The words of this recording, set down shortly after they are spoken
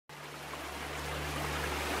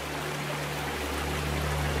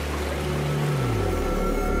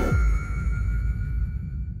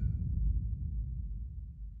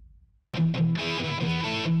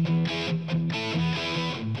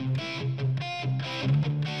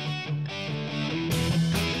Welcome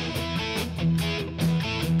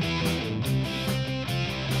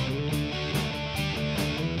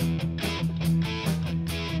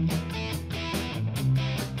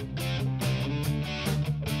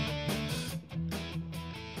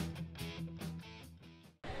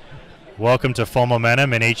to Full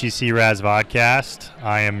Momentum and HEC-RAS Vodcast.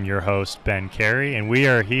 I am your host, Ben Cary, and we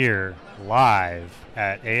are here live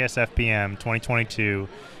at ASFPM 2022.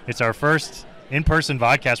 It's our first in-person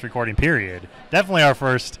vodcast recording, period. Definitely our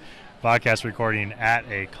first vodcast recording at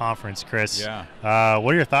a conference, Chris. Yeah.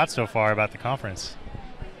 What are your thoughts so far about the conference?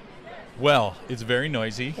 Well, it's very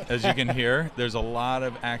noisy, as you can hear. There's a lot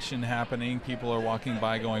of action happening. People are walking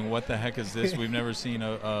by going, what the heck is this? We've never seen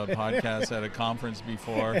a podcast at a conference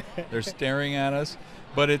before. They're staring at us.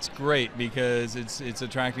 But it's great because it's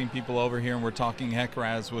attracting people over here, and we're talking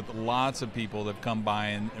HEC-RAS with lots of people that have come by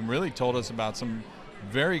and really told us about some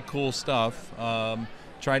very cool stuff.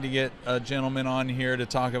 Tried to get a gentleman on here to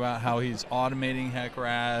talk about how he's automating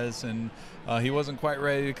HEC-RAS, and he wasn't quite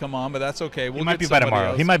ready to come on, but that's okay. He might be by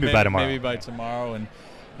tomorrow. Maybe by tomorrow.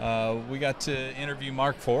 And we got to interview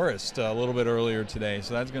Mark Forrest a little bit earlier today,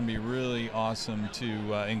 so that's going to be really awesome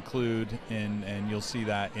to include, and you'll see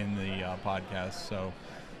that in the podcast. So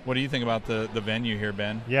what do you think about the venue here,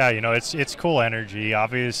 Ben? Yeah, it's cool energy.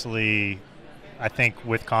 Obviously, I think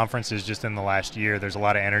with conferences just in the last year, there's a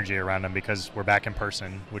lot of energy around them because we're back in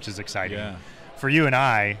person, which is exciting. Yeah. For you and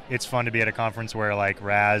I, it's fun to be at a conference where like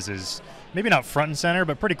RAS is maybe not front and center,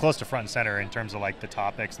 but pretty close to front and center in terms of like the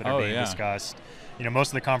topics that are being discussed. Most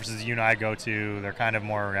of the conferences you and I go to, they're kind of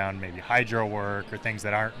more around maybe hydro work or things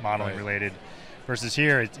that aren't modeling related. Versus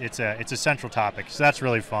here, it's a central topic, so that's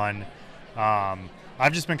really fun.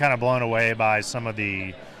 I've just been kind of blown away by some of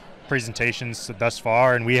the presentations thus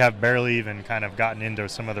far, and we have barely even kind of gotten into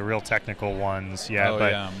some of the real technical ones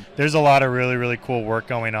yet. There's a lot of really, really cool work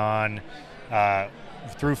going on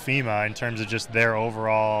through FEMA in terms of just their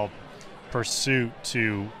overall pursuit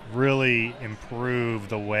to really improve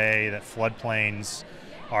the way that floodplains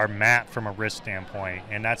are mapped from a risk standpoint.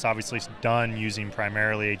 And that's obviously done using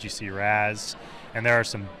primarily HEC-RAS. And there are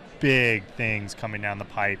some big things coming down the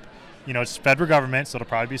pipe. It's federal government, so it'll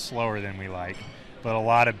probably be slower than we like. But a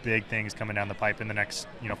lot of big things coming down the pipe in the next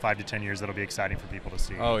 5 to 10 years that'll be exciting for people to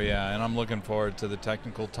see. Oh, yeah, and I'm looking forward to the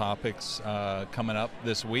technical topics coming up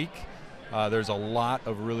this week. There's a lot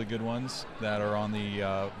of really good ones that are on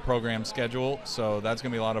the program schedule, so that's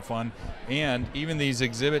going to be a lot of fun. And even these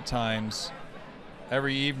exhibit times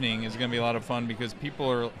every evening is going to be a lot of fun because people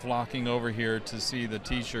are flocking over here to see the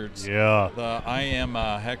T-shirts. Yeah. The I am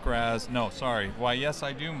a HEC-RAS, no, sorry. Why, yes,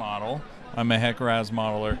 I do model. I'm a HEC-RAS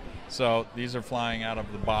modeler. So these are flying out of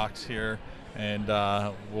the box here, and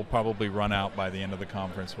we'll probably run out by the end of the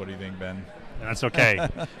conference. What do you think, Ben? That's okay.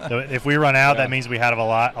 So if we run out, that means we had a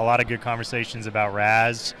lot of good conversations about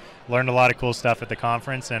RAS, learned a lot of cool stuff at the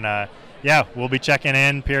conference, and we'll be checking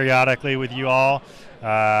in periodically with you all.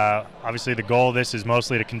 Obviously, the goal of this is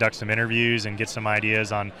mostly to conduct some interviews and get some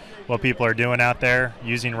ideas on what people are doing out there,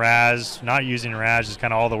 using RAS, not using RAS, just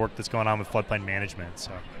kind of all the work that's going on with floodplain management.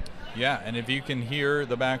 So. Yeah, and if you can hear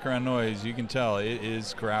the background noise, you can tell it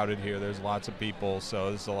is crowded here. There's lots of people,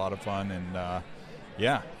 so this is a lot of fun. And,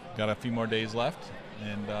 got a few more days left.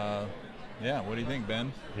 And, what do you think,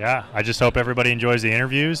 Ben? Yeah, I just hope everybody enjoys the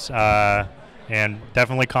interviews. And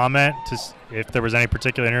definitely comment if there was any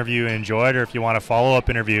particular interview you enjoyed or if you want a follow-up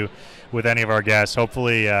interview with any of our guests.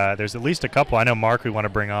 Hopefully there's at least a couple. I know Mark we want to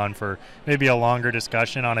bring on for maybe a longer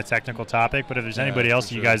discussion on a technical topic, but if there's anybody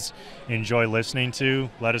else you guys enjoy listening to,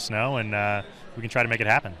 let us know, and we can try to make it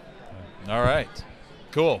happen. All right.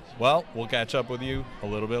 Cool. Well, we'll catch up with you a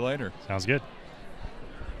little bit later. Sounds good.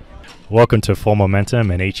 Welcome to Full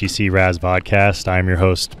Momentum and HEC-RAS Vodcast. I'm your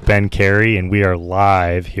host, Ben Cary, and we are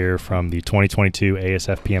live here from the 2022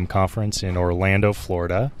 ASFPM conference in Orlando,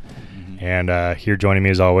 Florida. And here joining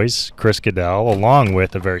me as always, Chris Goodell, along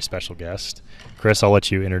with a very special guest. Chris, I'll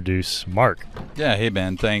let you introduce Mark. Yeah, hey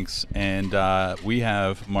Ben, thanks. And we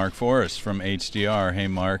have Mark Forrest from HDR. Hey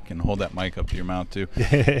Mark, and hold that mic up to your mouth too.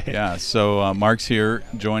 Yeah, so Mark's here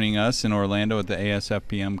joining us in Orlando at the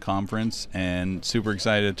ASFPM conference, and super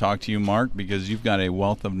excited to talk to you, Mark, because you've got a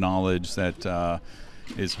wealth of knowledge that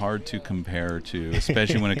is hard to compare to,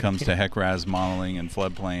 especially when it comes to HEC-RAS modeling and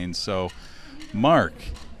floodplains. So Mark,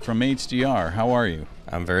 from HDR, how are you?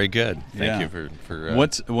 I'm very good. Thank you for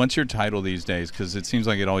what's your title these days? Because it seems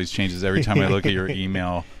like it always changes every time I look at your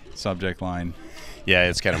email subject line. Yeah,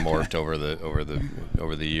 it's kind of morphed over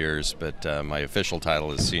the years, but my official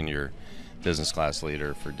title is Senior Business Class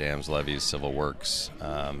Leader for Dams, Levees, Civil Works,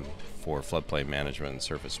 for floodplain management and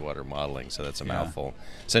surface water modeling. So that's a mouthful.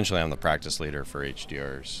 Essentially, I'm the practice leader for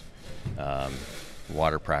HDR's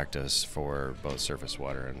water practice for both surface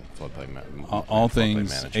water and floodplain all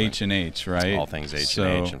things H&H, right? All things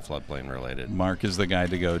H&H and floodplain related. Mark is the guy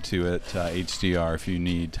to go to at HDR if you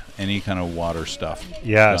need any kind of water stuff.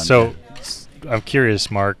 Yeah, so I'm curious,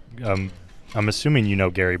 Mark. I'm assuming you know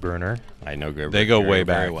Gary Bruner. I know Gary. They go Gary way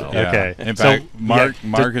back. very well. Yeah. Okay. In fact, Mark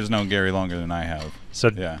has known Gary longer than I have. So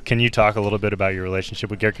can you talk a little bit about your relationship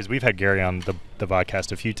with Gary? Because we've had Gary on the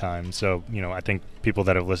podcast a few times. So, I think people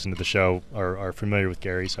that have listened to the show are familiar with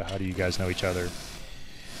Gary. So how do you guys know each other?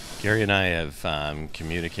 Gary and I have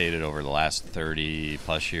communicated over the last 30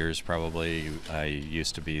 plus years probably. I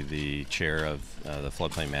used to be the chair of the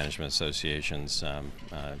Floodplain Management Association's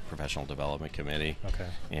Professional Development Committee. Okay.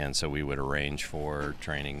 And so we would arrange for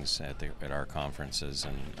trainings at our conferences,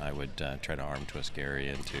 and I would try to arm twist Gary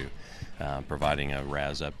into providing a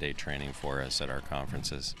RAS update training for us at our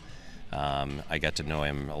conferences. I got to know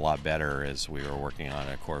him a lot better as we were working on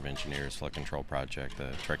a Corps of Engineers flood control project, the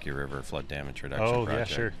Truckee River flood damage reduction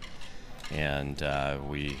project. Yeah, sure. And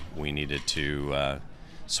we needed to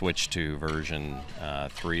switch to version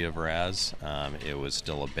 3 of RAS. It was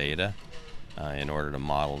still a beta in order to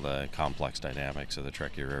model the complex dynamics of the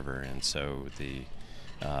Truckee River, and so the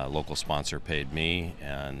local sponsor paid me,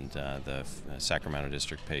 and the Sacramento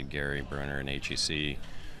District paid Gary Bruner and HEC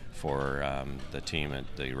for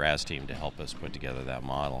the RAS team to help us put together that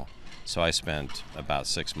model. So I spent about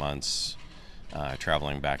 6 months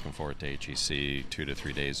traveling back and forth to HEC 2 to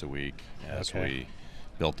 3 days a week as we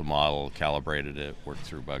built the model, calibrated it, worked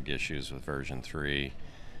through bug issues with version 3,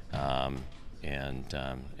 and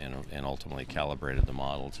ultimately calibrated the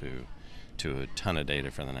model to a ton of data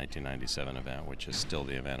for the 1997 event, which is still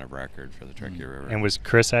the event of record for the Truckee River. And was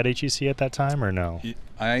Chris at HEC at that time, or no?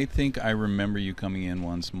 I think I remember you coming in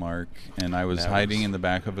once, Mark, and I was hiding in the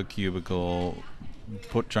back of a cubicle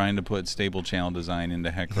trying to put stable channel design into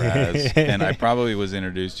HEC-RAS, and I probably was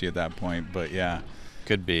introduced to you at that point, but yeah.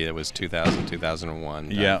 Could be. It was 2000, 2001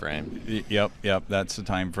 time frame. Yep, that's the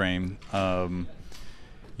time frame.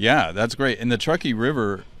 Yeah, that's great. And the Truckee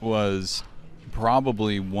River was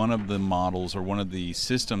probably one of the models or one of the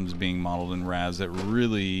systems being modeled in RAS that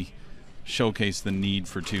really showcased the need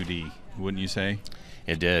for 2D, wouldn't you say?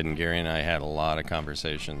 It did, and Gary and I had a lot of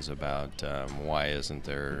conversations about why isn't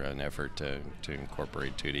there an effort to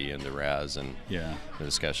incorporate 2D into RAS, and the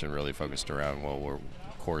discussion really focused around, we're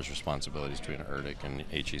Corps' responsibilities between ERDIC and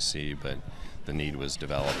HEC, but the need was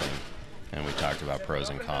developing, and we talked about pros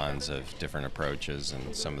and cons of different approaches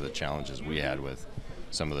and some of the challenges we had with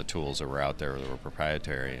some of the tools that were out there that were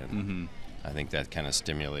proprietary, and I think that kind of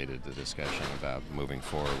stimulated the discussion about moving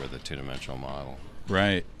forward with a two-dimensional model.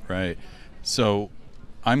 Right. So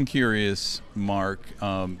I'm curious, Mark,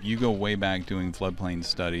 you go way back doing floodplain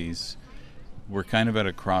studies. We're kind of at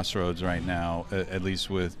a crossroads right now, at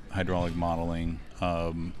least with hydraulic modeling,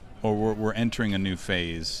 or we're entering a new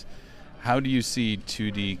phase. How do you see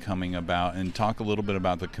 2D coming about? And talk a little bit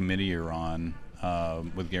about the committee you're on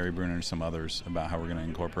with Gary Bruner and some others about how we're going to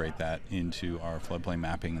incorporate that into our floodplain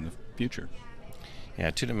mapping in the future.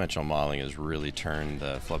 Yeah, two-dimensional modeling has really turned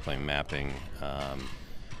the floodplain mapping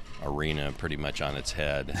arena pretty much on its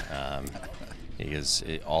head.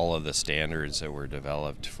 All of the standards that were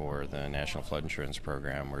developed for the National Flood Insurance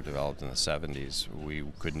Program were developed in the 70s. We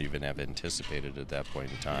couldn't even have anticipated at that point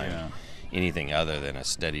in time anything other than a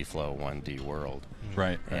steady flow 1D world.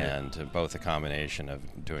 Right. And both a combination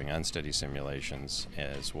of doing unsteady simulations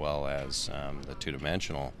as well as the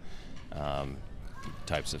two-dimensional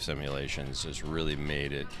types of simulations has really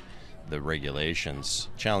made it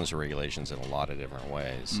challenge the regulations in a lot of different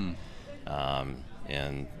ways.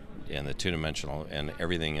 And the two-dimensional and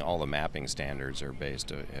everything, all the mapping standards have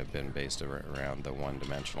been based around the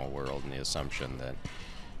one-dimensional world and the assumption that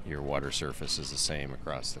your water surface is the same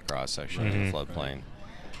across the cross-section of the floodplain.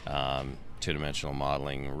 Two-dimensional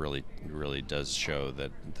modeling really does show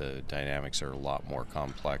that the dynamics are a lot more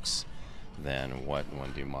complex than what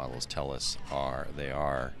 1D models tell us they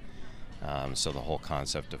are. So the whole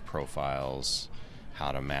concept of profiles,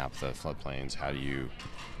 how to map the floodplains, how do you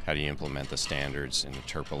implement the standards and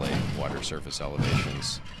interpolate water surface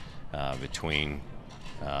elevations between.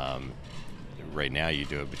 Right now, you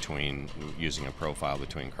do it using a profile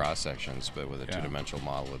between cross sections, but with a two-dimensional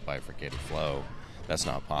model with bifurcated flow, that's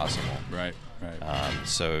not possible. Right.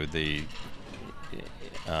 So the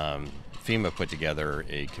FEMA put together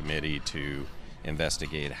a committee to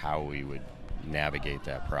investigate how we would navigate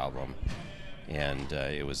that problem, and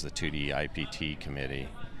it was the 2D IPT committee.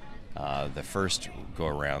 The first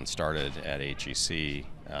go-around started at HEC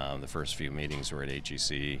the first few meetings were at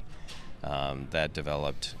HEC. That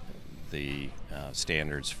developed the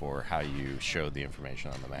standards for how you showed the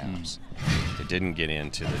information on the maps. It didn't get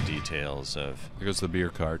into the details of... There goes the beer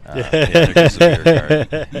cart. Yeah, there goes the beer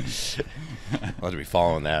cart. We'll have to be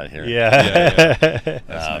following that here. Yeah. That's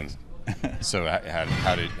nice. So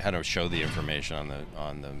how to show the information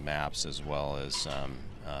on the maps, as well as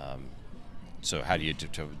so how do you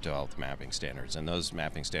develop the mapping standards? And those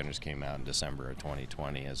mapping standards came out in December of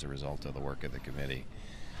 2020 as a result of the work of the committee.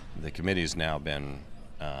 The committee has now been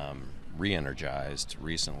re-energized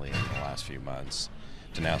recently in the last few months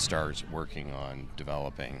to now start working on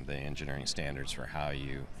developing the engineering standards for how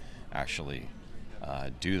you actually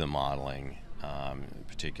do the modeling,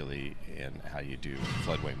 particularly in how you do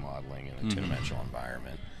floodway modeling in a two-dimensional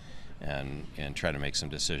environment, and try to make some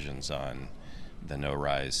decisions on the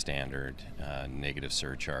no-rise standard, negative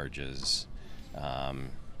surcharges,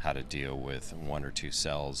 how to deal with one or two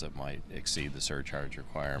cells that might exceed the surcharge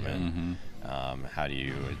requirement. How do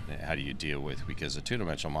you deal with, because a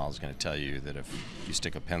two-dimensional model is going to tell you that if you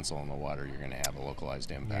stick a pencil in the water, you're going to have a localized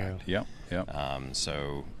impact.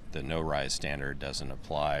 So the no-rise standard doesn't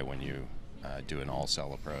apply when you do an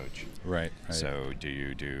all-cell approach. Right. So do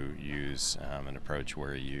you use an approach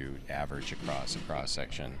where you average across a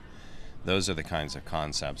cross-section? Those are the kinds of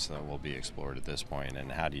concepts that will be explored at this point.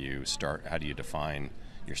 And how do you define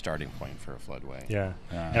your starting point for a floodway?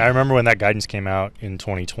 And I remember when that guidance came out in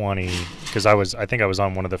 2020, because I think I was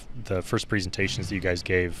on one of the first presentations that you guys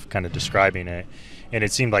gave, kind of describing it, and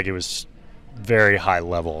it seemed like it was very high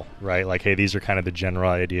level, right? Like, hey, these are kind of the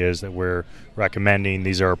general ideas that we're recommending.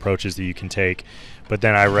 These are approaches that you can take. But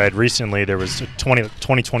then I read recently there was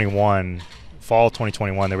 2021, fall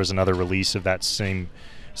 2021, there was another release of that same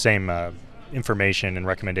information and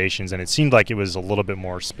recommendations, and it seemed like it was a little bit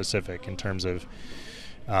more specific in terms of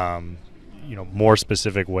more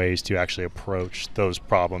specific ways to actually approach those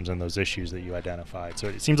problems and those issues that you identified. So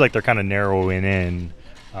it seems like they're kind of narrowing in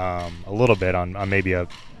a little bit on maybe a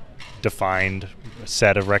defined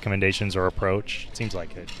set of recommendations or approach. It seems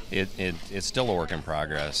like it's still a work in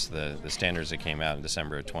progress. The standards that came out in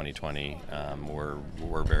December of 2020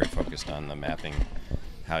 were very focused on the mapping,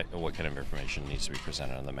 what kind of information needs to be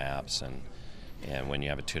presented on the maps, and when you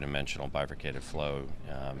have a two-dimensional bifurcated flow,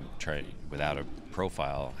 without a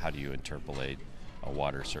profile, how do you interpolate a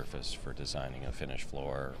water surface for designing a finished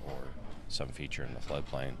floor or some feature in the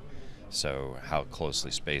floodplain? So how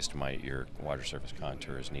closely spaced might your water surface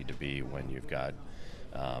contours need to be when you've got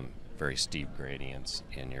very steep gradients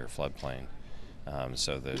in your floodplain?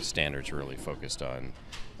 So the standards really focused on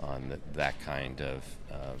that kind of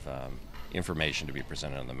information to be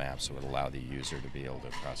presented on the map, so it would allow the user to be able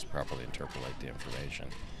to properly interpolate the information.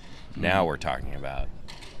 Now we're talking about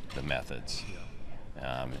the methods,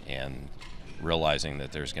 and realizing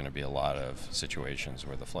that there's going to be a lot of situations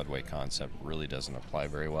where the floodway concept really doesn't apply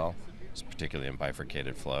very well, particularly in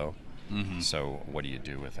bifurcated flow. So what do you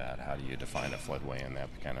do with that? How do you define a floodway in that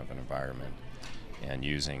kind of an environment? And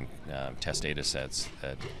using test data sets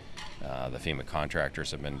that the FEMA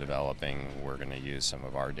contractors have been developing, we're going to use some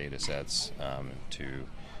of our data sets to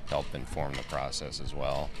help inform the process as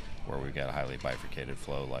well, where we've got a highly bifurcated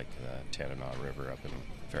flow like the Tanana River up in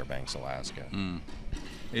Fairbanks, Alaska.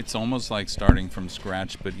 It's almost like starting from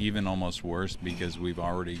scratch, but even almost worse, because we've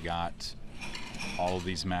already got all of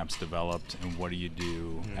these maps developed, and what do you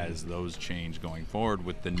do as those change going forward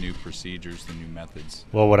with the new procedures, the new methods?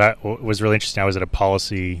 Well, what was really interesting, I was at a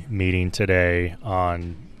policy meeting today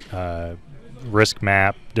on risk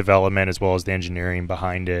map development as well as the engineering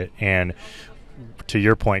behind it, and to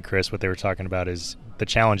your point, Chris, what they were talking about is the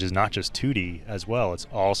challenge is not just 2D as well, it's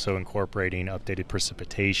also incorporating updated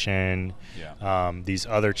precipitation, these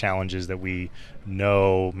other challenges that we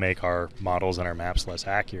know make our models and our maps less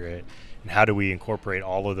accurate. And how do we incorporate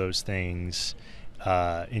all of those things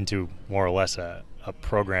into more or less a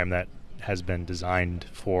program that has been designed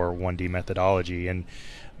for 1D methodology? And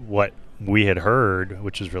what we had heard,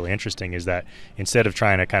 which was really interesting, is that instead of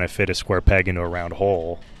trying to kind of fit a square peg into a round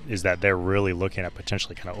hole, is that they're really looking at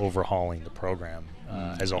potentially kind of overhauling the program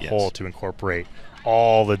as a whole to incorporate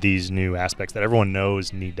all of these new aspects that everyone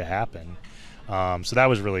knows need to happen. So that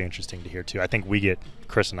was really interesting to hear too. I think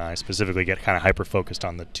Chris and I specifically get kind of hyper-focused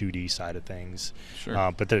on the 2D side of things.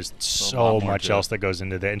 Sure. But there's so much else that goes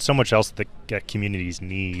into that, and so much else that communities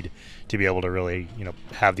need to be able to really,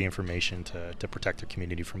 have the information to protect their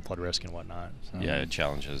community from flood risk and whatnot. So. Yeah, it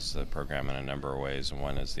challenges the program in a number of ways. And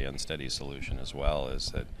one is the unsteady solution as well,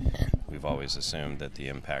 is that we've always assumed that the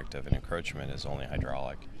impact of an encroachment is only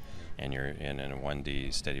hydraulic. And you're in a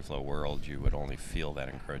 1D steady flow world, you would only feel that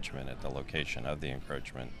encroachment at the location of the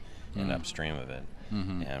encroachment, and upstream of it.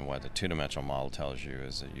 And what the two-dimensional model tells you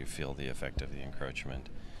is that you feel the effect of the encroachment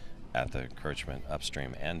at the encroachment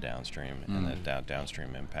upstream and downstream, and that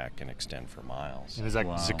downstream impact can extend for miles. And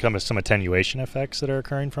does it come with some attenuation effects that are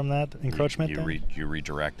occurring from that encroachment? You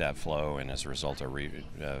redirect that flow, and as a result of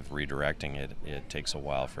redirecting it, it takes a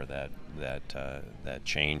while for that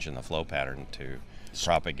change in the flow pattern to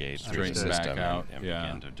propagate through the system and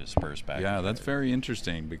begin to disperse back. Yeah, that's very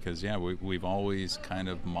interesting because we've always kind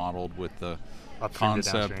of modeled with the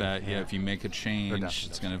concept that if you make a change,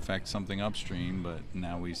 it's going to affect something upstream, but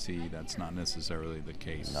now we see that's not necessarily the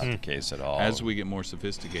case. Not the case at all. As we get more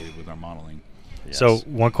sophisticated with our modeling. Yes. So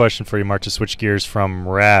one question for you, Mark, to switch gears from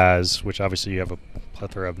RAS, which obviously you have a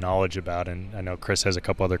plethora of knowledge about, and I know Chris has a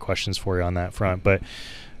couple other questions for you on that front, but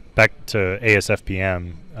back to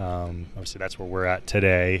ASFPM, obviously that's where we're at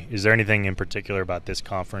today. Is there anything in particular about this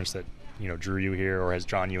conference that drew you here or has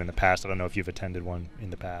drawn you in the past? I don't know if you've attended one in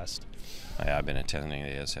the past. I've been attending the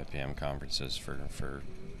ASFPM conferences for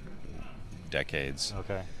decades.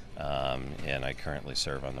 Okay. And I currently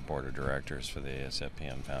serve on the board of directors for the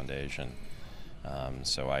ASFPM Foundation.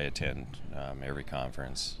 So I attend every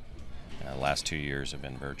conference. Last 2 years have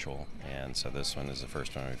been virtual, and so this one is the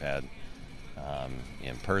first one we've had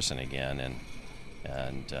in person again,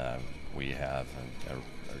 and we have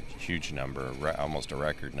a huge number, almost a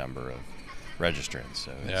record number of registrants.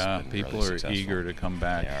 So people really are successful. Eager to come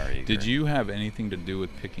back. They are eager. Did you have anything to do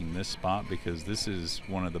with picking this spot? Because this is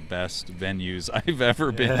one of the best venues I've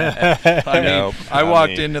ever been at. I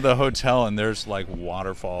walked into the hotel and there's like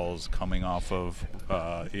waterfalls coming off of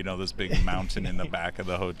this big mountain in the back of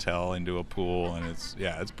the hotel into a pool, and it's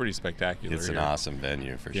pretty spectacular. It's an awesome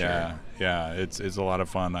venue for sure. Yeah, it's a lot of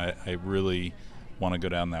fun. I really want to go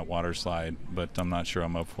down that water slide, but I'm not sure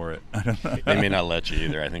I'm up for it. They may not let you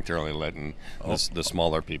either. I think they're only letting the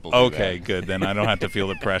smaller people do Okay, that. good. Then I don't have to feel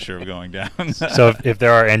the pressure of going down. So if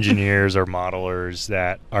there are engineers or modelers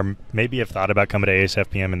that are maybe have thought about coming to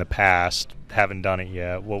ASFPM in the past, haven't done it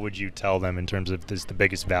yet, what would you tell them in terms of the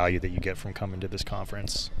biggest value that you get from coming to this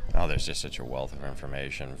conference? Oh, there's just such a wealth of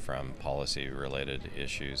information, from policy-related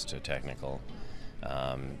issues to technical.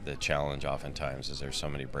 The challenge oftentimes is there's so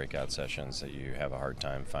many breakout sessions that you have a hard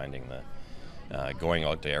time finding going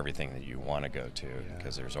out to everything that you want to go to,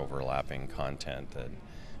 because there's overlapping content that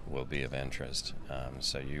will be of interest.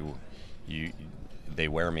 So they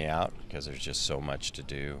wear me out because there's just so much to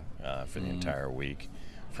do for the entire week,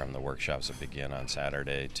 from the workshops that begin on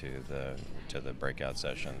Saturday to the breakout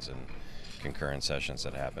sessions and concurrent sessions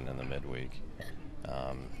that happen in the midweek,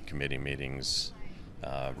 committee meetings.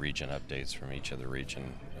 Region updates from each of the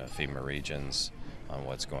FEMA regions on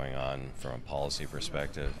what's going on from a policy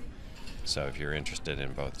perspective. So if you're interested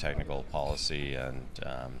in both technical policy and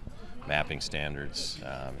mapping standards,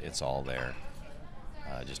 it's all there.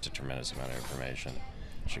 Just a tremendous amount of information,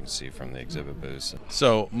 as you can see from the exhibit booths.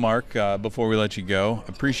 So, Mark, before we let you go,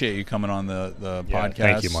 appreciate you coming on the podcast.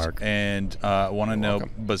 Thank you, Mark. And I want to know,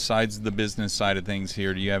 welcome. Besides the business side of things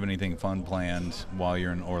here, do you have anything fun planned while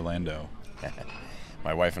you're in Orlando?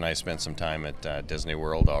 My wife and I spent some time at Disney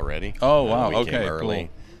World already. Oh wow! We Okay, came early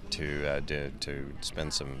cool. to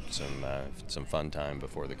spend some fun time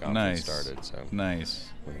before the conference started. So nice.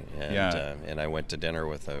 And I went to dinner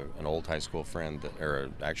with an old high school friend, or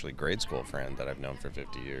actually grade school friend that I've known for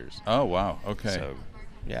 50 years. Oh wow! Okay. So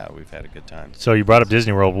we've had a good time. So you brought up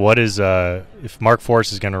Disney World. What is if Mark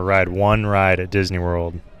Forrest is going to ride one ride at Disney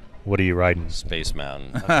World? What are you riding? Space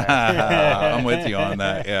Mountain. Okay. I'm with you on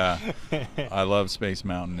that. Yeah, I love Space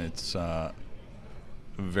Mountain. It's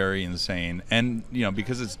very insane, and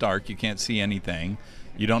because it's dark, you can't see anything.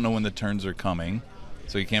 You don't know when the turns are coming,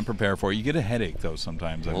 so you can't prepare for it. You get a headache though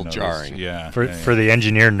sometimes. A little jarring. Yeah. For the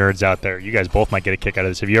engineer nerds out there, you guys both might get a kick out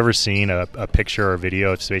of this. Have you ever seen a picture or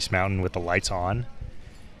video of Space Mountain with the lights on?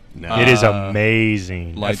 No. It is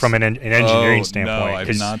amazing from an engineering standpoint. No,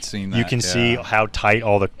 I've not seen that. You can see how tight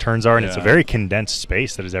all the turns are, and it's a very condensed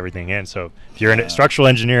space that is everything in. So if you're a structural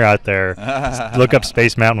engineer out there, look up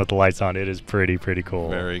Space Mountain with the lights on. It is pretty cool.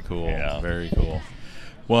 Very cool. Yeah. Very cool.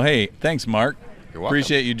 Well, hey, thanks, Mark. You're welcome.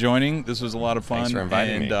 Appreciate you joining. This was a lot of fun. Thanks for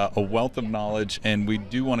inviting me. A wealth of knowledge. And we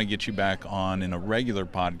do want to get you back on in a regular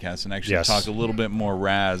podcast and actually talk a little bit more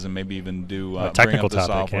RAS and maybe even do technical bring up the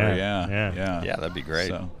topic. software. Yeah, that'd be great.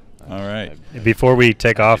 So, all right. Before we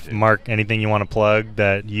take off, Mark, anything you want to plug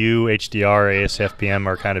that you, HDR, ASFPM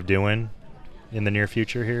are kind of doing in the near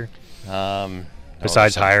future here?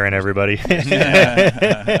 Besides hiring everybody.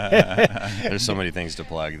 There's so many things to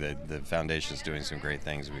plug. The foundation's doing some great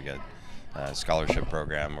things. We got a scholarship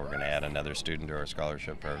program. We're going to add another student to our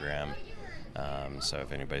scholarship program. So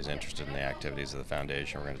if anybody's interested in the activities of the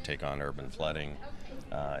foundation, we're going to take on urban flooding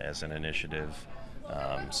as an initiative.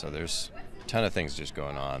 So there's a ton of things just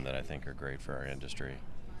going on that I think are great for our industry.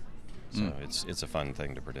 So it's a fun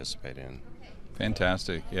thing to participate in.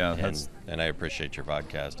 Fantastic. Yeah. And I appreciate your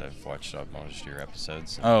podcast. I've watched most of your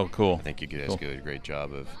episodes. Oh, cool. I think you guys do a great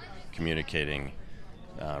job of communicating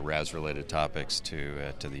RAS-related topics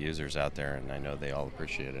to the users out there, and I know they all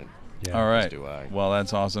appreciate it. Yeah. All right. As do I. Well,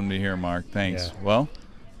 that's awesome to hear, Mark. Thanks. Yeah. Well,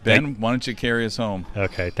 Ben, why don't you carry us home?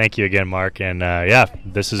 Okay. Thank you again, Mark. And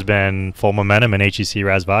this has been Full Momentum and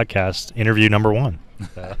HEC-RAS podcast, interview number 1.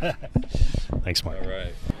 Thanks, Mark. All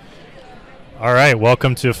right. All right,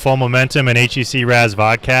 welcome to Full Momentum and HEC-RAS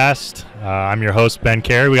vodcast. I'm your host, Ben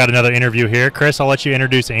Cary. We got another interview here. Chris, I'll let you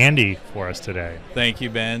introduce Andy for us today. Thank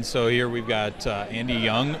you, Ben. So here we've got Andy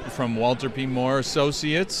Young from Walter P. Moore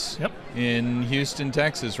Associates in Houston,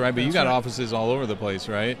 Texas, right? But you got offices all over the place,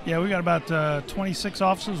 right? Yeah, we got about 26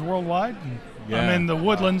 offices worldwide. I'm in the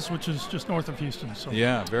Woodlands, which is just north of Houston. So.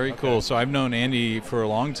 Yeah, very cool. So I've known Andy for a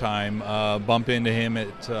long time. Bump into him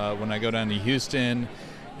at when I go down to Houston.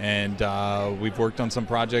 And we've worked on some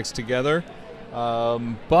projects together.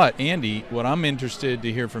 But Andy, what I'm interested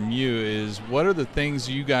to hear from you is what are the things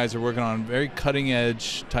you guys are working on, very cutting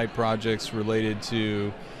edge type projects related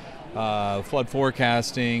to flood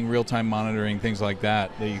forecasting, real-time monitoring, things like that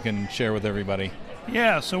you can share with everybody.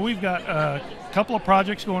 Yeah, so we've got a couple of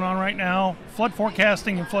projects going on right now. Flood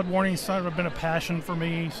forecasting and flood warning has sort of been a passion for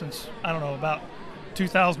me since, I don't know, about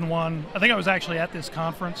 2001. I think I was actually at this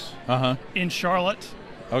conference in Charlotte.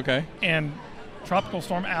 Okay. And Tropical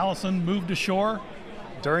Storm Allison moved ashore.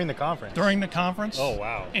 During the conference? During the conference. Oh,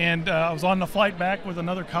 wow. And I was on the flight back with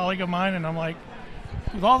another colleague of mine, and I'm like,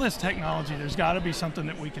 with all this technology, there's got to be something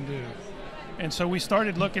that we can do. And so we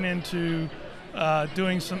started looking into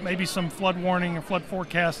doing maybe some flood warning and flood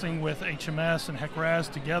forecasting with HMS and HEC-RAS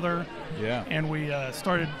together. Yeah. And we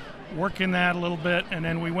started working that a little bit, and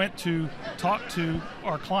then we went to talk to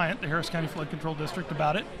our client, the Harris County Flood Control District,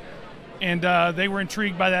 about it. And they were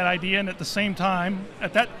intrigued by that idea, and at the same time,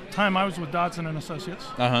 at that time I was with Dodson and Associates.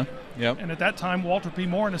 Yep. And at that time, Walter P.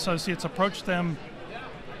 Moore and Associates approached them,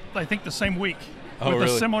 I think the same week, with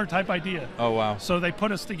a similar type idea. Oh, wow. So they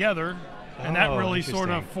put us together, and that really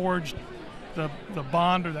sort of forged the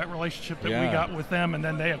bond or that relationship that we got with them, and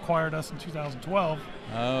then they acquired us in 2012.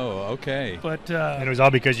 Oh, okay. But and it was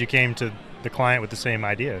all because you came to the client with the same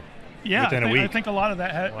idea. Yeah, within a week. I think a lot of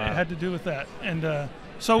that had to do with that. And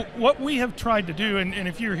so what we have tried to do, and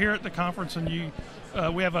if you're here at the conference and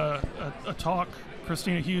we have a talk,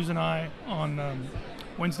 Christina Hughes and I, on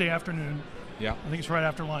Wednesday afternoon. Yeah. I think it's right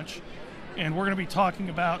after lunch. And we're going to be talking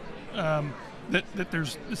about that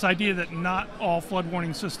there's this idea that not all flood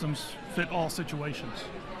warning systems fit all situations.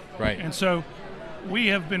 Right. And so we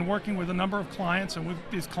have been working with a number of clients, and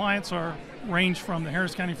these clients range from the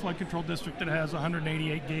Harris County Flood Control District that has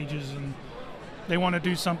 188 gauges, and they want to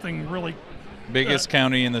do something really biggest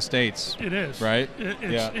county in the states. It is. Right?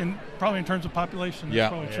 It's probably in terms of population, that's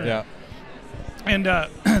probably true. Yeah. And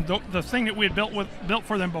the thing that we had built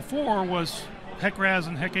for them before was HEC-RAS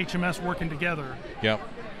and HEC-HMS working together. Yep.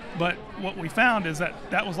 But what we found is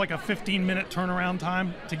that was like a 15-minute turnaround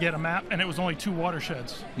time to get a map, and it was only 2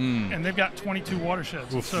 watersheds. And they've got 22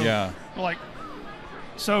 watersheds. Oof. So yeah.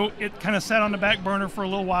 So it kind of sat on the back burner for a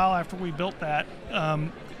little while after we built that.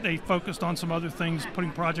 They focused on some other things,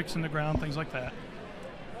 putting projects in the ground, things like that.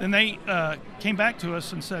 Then they came back to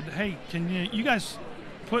us and said, hey, can you guys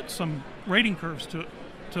put some rating curves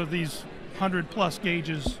to these 100-plus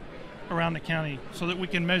gauges around the county so that we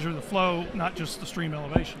can measure the flow, not just the stream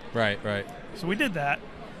elevation. Right. So we did that.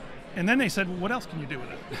 And then they said, well, what else can you do with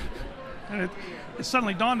it? And it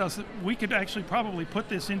suddenly dawned on us that we could actually probably put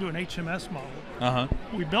this into an HMS model.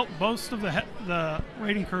 We built most of the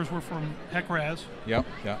rating curves were from HEC-RAS. Yep.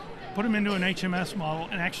 Put them into an HMS model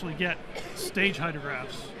and actually get stage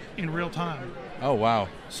hydrographs in real time. Oh, wow.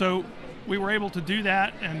 So we were able to do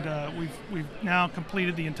that, and we've now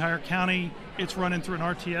completed the entire county. It's running through an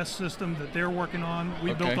RTS system that they're working on.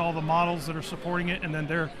 We built all the models that are supporting it, and then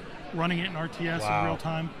they're running it in RTS in real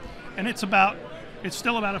time. And it's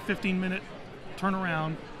still about a 15-minute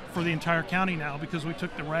turnaround for the entire county now because we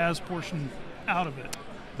took the RAS portion out of it.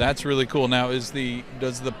 That's really cool. Now, does the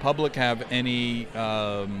public have any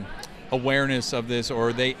awareness of this, or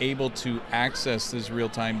are they able to access this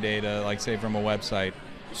real-time data, like say from a website?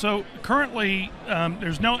 So currently,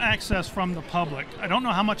 there's no access from the public. I don't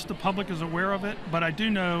know how much the public is aware of it, but I do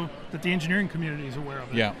know that the engineering community is aware of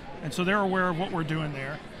it. Yeah. And so they're aware of what we're doing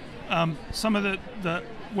there. Some of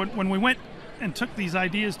when we went and took these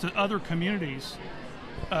ideas to other communities,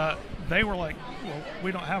 they were like, well,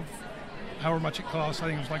 we don't have however much it costs. I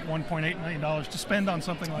think it was like $1.8 million to spend on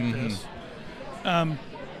something like this.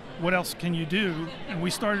 what else can you do? And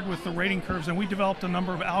we started with the rating curves, and we developed a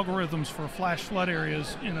number of algorithms for flash flood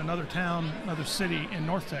areas in another town, another city in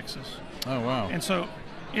North Texas. Oh, wow. And so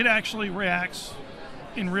it actually reacts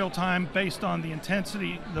in real time based on the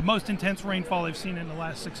intensity, the most intense rainfall they've seen in the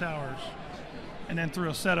last 6 hours. And then through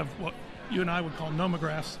a set of what you and I would call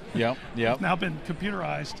nomographs, yep. now been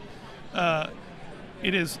computerized,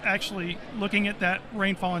 it is actually looking at that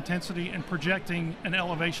rainfall intensity and projecting an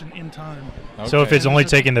elevation in time. Okay. So if it's only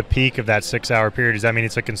taking the peak of that 6 hour period, does that mean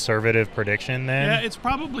it's a conservative prediction then? Yeah, it's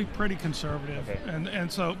probably pretty conservative. Okay.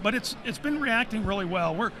 And so, but it's been reacting really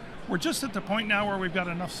well. We're just at the point now where we've got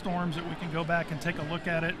enough storms that we can go back and take a look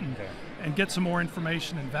at it and get some more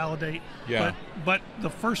information and validate. Yeah. But the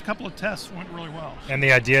first couple of tests went really well. And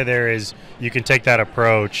the idea there is you can take that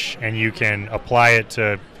approach and you can apply it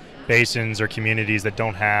to basins or communities that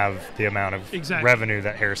don't have the amount of revenue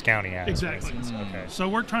that Harris County has. Exactly. Okay. So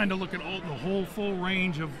we're trying to look at the whole full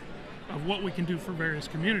range of what we can do for various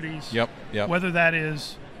communities. Yep. Whether that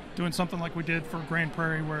is doing something like we did for Grand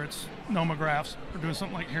Prairie where it's nomographs, or doing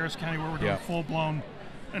something like Harris County where we're doing full-blown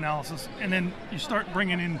analysis. And then you start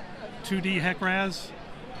bringing in 2D HEC-RAS,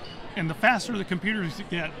 and the faster the computers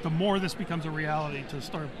get, the more this becomes a reality to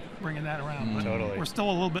start bringing that around. But totally. We're still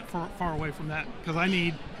a little bit far away from that, because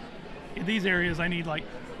in these areas, I need like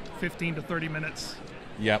 15 to 30 minutes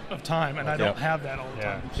of time, and I don't have that all the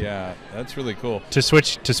time. Yeah, that's really cool. To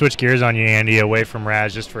switch gears on you, Andy, away from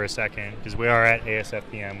RAS just for a second, because we are at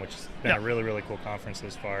ASFPM, which has been a really, really cool conference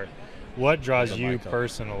this far. What draws you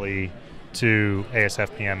personally to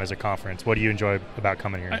ASFPM as a conference? What do you enjoy about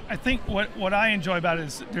coming here? I think what I enjoy about it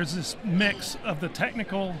is there's this mix of the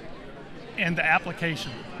technical and the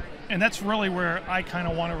application, and that's really where I kind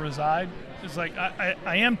of want to reside. It's like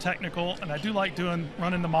I am technical, and I do like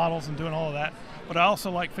running the models and doing all of that, but I also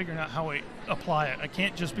like figuring out how we apply it. I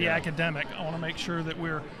can't just be academic. I want to make sure that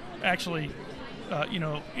we're actually,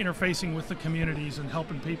 interfacing with the communities and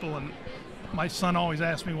helping people. And my son always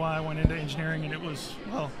asked me why I went into engineering, and it was,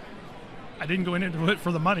 well, I didn't go into it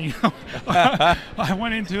for the money. I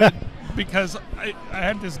went into it because I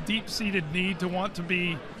had this deep-seated need to want to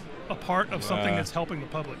be a part of something that's helping the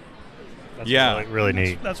public. That's really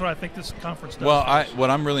neat. That's what I think this conference does. Well, what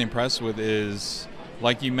I'm really impressed with is,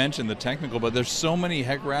 like you mentioned, the technical, but there's so many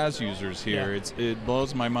HEC-RAS users here. It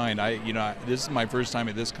blows my mind. This is my first time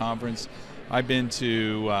at this conference. I've been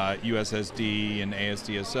to USSD and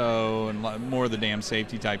ASDSO and more of the dam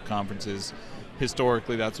safety type conferences.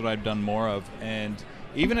 Historically, that's what I've done more of. And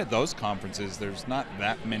even at those conferences, there's not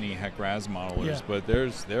that many HEC-RAS modelers, but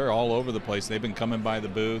they're all over the place. They've been coming by the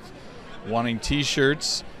booth, wanting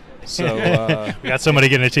T-shirts. So we got somebody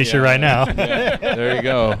getting a T-shirt right now. There you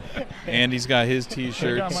go. Andy's got his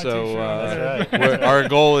T-shirt. So our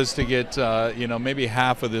goal is to get maybe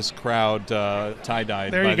half of this crowd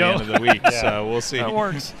tie-dyed by the end of the week. So we'll see.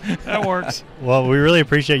 That works. Well, we really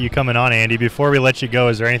appreciate you coming on, Andy. Before we let you go,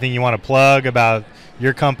 is there anything you want to plug about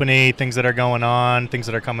your company, things that are going on, things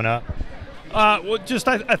that are coming up? Well,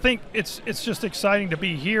 I think it's just exciting to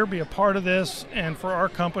be here, be a part of this, and for our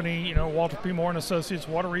company, Walter P. Moore and Associates,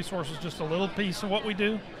 Water Resources, just a little piece of what we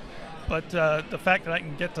do. But the fact that I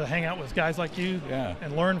can get to hang out with guys like you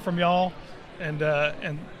and learn from y'all, and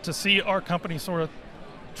to see our company sort of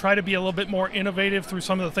try to be a little bit more innovative through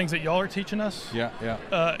some of the things that y'all are teaching us,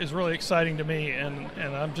 is really exciting to me, and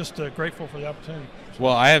I'm just grateful for the opportunity.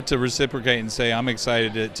 Well, I have to reciprocate and say I'm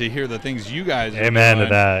excited to hear the things you guys are doing. Amen to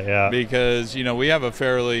that, Because, we have a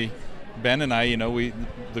fairly, Ben and I,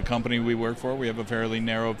 the company we work for, we have a fairly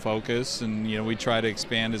narrow focus, and, we try to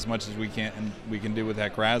expand as much as we can do with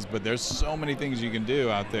HEC-RAS, but there's so many things you can do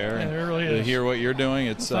out there. Yeah, there really is. To hear what you're doing,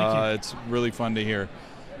 it's really fun to hear.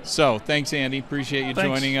 So, thanks, Andy. Appreciate you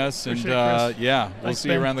joining us. Appreciate and, we'll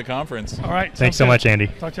see you around the conference. All right. Thanks so much, Andy.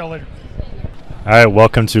 Talk to y'all later. All right,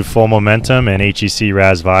 welcome to Full Momentum and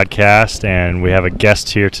HEC-RAS Vodcast, and we have a guest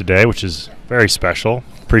here today, which is very special.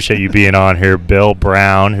 Appreciate you being on here, Bill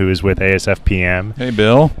Brown, who is with ASFPM. Hey,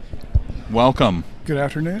 Bill. Welcome. Good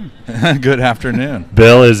afternoon. Good afternoon.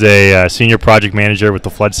 Bill is a senior project manager with the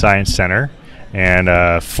Flood Science Center,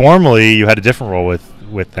 and formerly you had a different role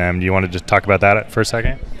with them. Do you want to just talk about that for a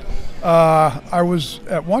second?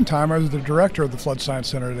 At one time, I was the director of the Flood Science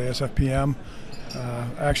Center at ASFPM.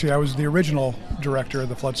 Actually, I was the original director of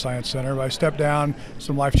the Flood Science Center. I stepped down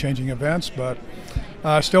some life-changing events, but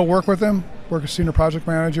still work with them, work as senior project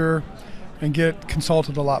manager, and get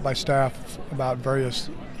consulted a lot by staff about various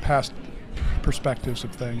past perspectives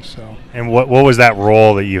of things. So. And what was that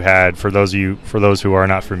role that you had for those who are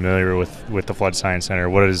not familiar with the Flood Science Center?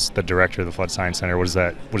 What is the director of the Flood Science Center? What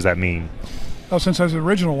does that mean? Well, since I was the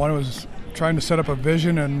original one, it was trying to set up a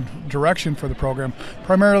vision and direction for the program.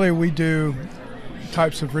 Primarily, we do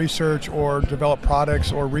types of research or develop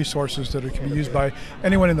products or resources that can be used by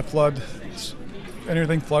anyone in the flood,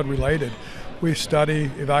 anything flood related. We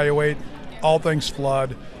study, evaluate all things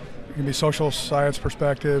flood. It can be social science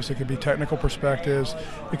perspectives, it could be technical perspectives,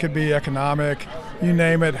 it could be economic, you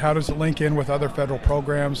name it. How does it link in with other federal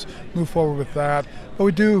programs? Move forward with that.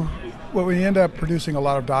 But we end up producing a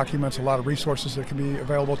lot of documents, a lot of resources that can be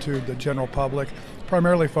available to the general public,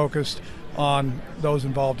 primarily focused on those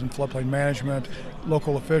involved in floodplain management,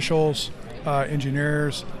 local officials,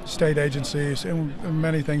 engineers, state agencies, and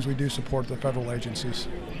many things we do support the federal agencies.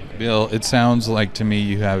 Bill, it sounds like to me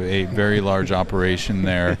you have a very large operation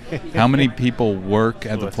there. How many people work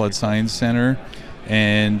at the Flood Science Center?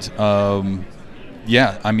 And are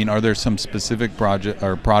there some specific project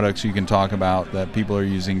or products you can talk about that people are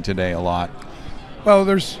using today a lot? Well,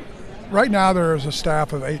 right now there's a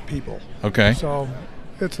staff of 8 people. Okay. So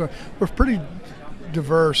we're pretty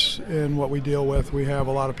diverse in what we deal with. We have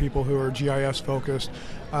a lot of people who are GIS focused.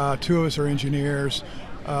 2 of us are engineers.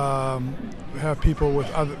 Have people with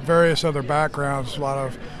various other backgrounds, a lot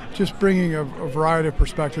of just bringing a variety of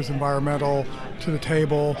perspectives, environmental, to the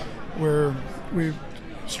table, where we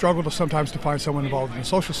struggle sometimes to find someone involved in the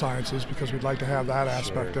social sciences because we'd like to have that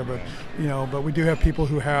aspect of it, but we do have people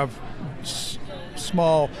who have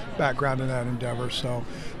small background in that endeavor. So,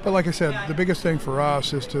 but like I said, the biggest thing for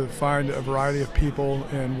us is to find a variety of people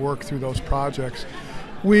and work through those projects.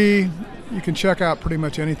 You can check out pretty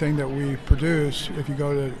much anything that we produce if you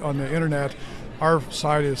go on the internet. Our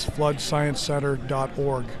site is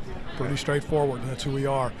floodsciencecenter.org. Pretty straightforward. That's who we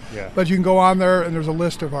are. Yeah. But you can go on there and there's a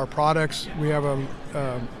list of our products. We have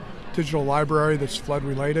a digital library that's flood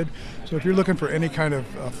related. So if you're looking for any kind of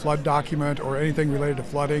flood document or anything related to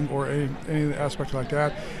flooding or any aspect like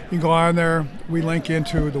that, you can go on there. We link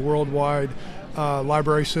into the worldwide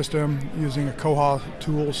library system using a Koha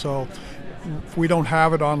tool. So if we don't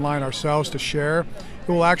have it online ourselves to share,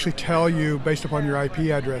 it will actually tell you, based upon your IP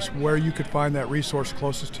address, where you could find that resource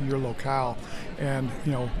closest to your locale. And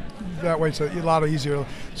that way it's a lot easier.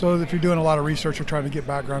 So if you're doing a lot of research or trying to get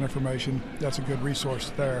background information, that's a good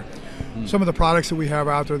resource there. Some of the products that we have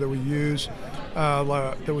out there that we use, some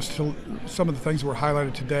of the things that were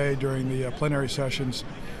highlighted today during the plenary sessions.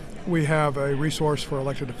 We have a resource for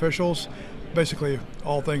elected officials, basically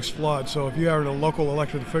all things flood. So if you are a local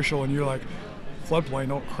elected official and you're like, floodplain,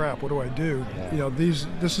 oh crap, what do I do? Yeah.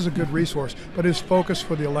 This is a good resource, but it's focused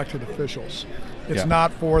for the elected officials. It's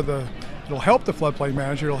not for it'll help the floodplain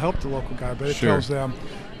manager, it'll help the local guy, but it tells them.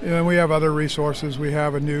 And we have other resources. We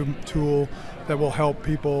have a new tool that will help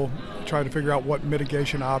people try to figure out what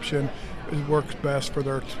mitigation option works best for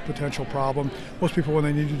their potential problem. Most people, when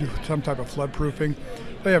they need to do some type of flood proofing,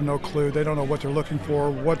 they have no clue. They don't know what they're looking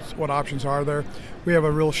for, what options are there. We have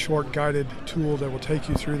a real short guided tool that will take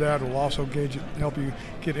you through that. It will also help you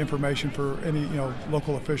get information for any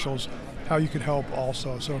local officials, how you could help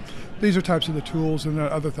also. So these are types of the tools and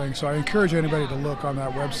other things. So I encourage anybody to look on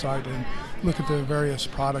that website and look at the various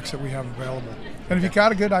products that we have available. And if you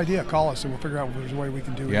got a good idea, call us and we'll figure out if there's a way we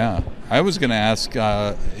can do it. Yeah, I was going to ask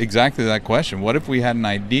exactly that question. What if we had an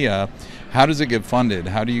idea? How does it get funded?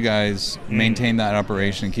 How do you guys maintain that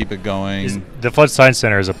operation and keep it going? The Flood Science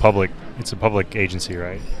Center is a public agency,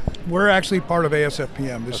 right? We're actually part of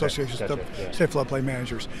ASFPM, the Association of State Floodplain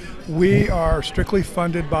Managers. We are strictly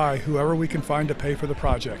funded by whoever we can find to pay for the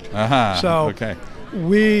project.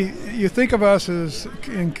 You think of us as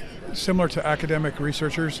similar to academic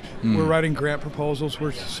researchers. We're writing grant proposals.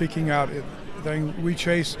 We're seeking out things. We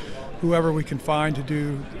chase whoever we can find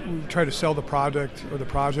we try to sell the product or the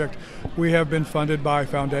project. We have been funded by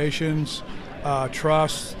foundations,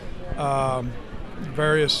 trusts,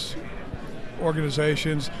 various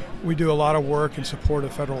organizations. We do a lot of work in support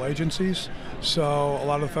of federal agencies. So a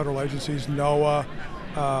lot of the federal agencies, NOAA,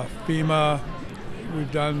 FEMA,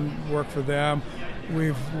 we've done work for them.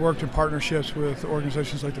 We've worked in partnerships with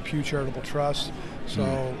organizations like the Pew Charitable Trust.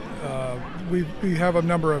 So we have a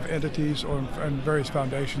number of entities and various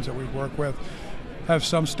foundations that we work with.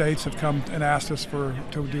 Some states have come and asked us to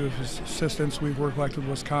do assistance. We've worked like the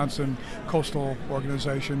Wisconsin Coastal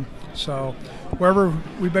Organization. So wherever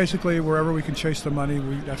we can chase the money,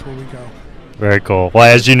 that's where we go. Very cool. Well,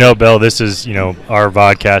 as you know, Bill, this is, our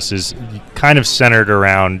vodcast is kind of centered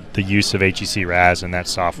around the use of HEC-RAS and that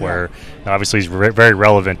software. Yeah. Obviously, is very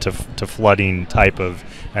relevant to flooding type of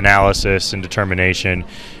analysis and determination.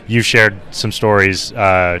 You've shared some stories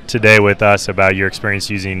today with us about your experience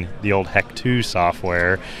using the old HEC-2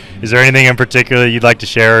 software. Is there anything in particular you'd like to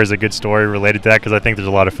share as a good story related to that? Because I think there's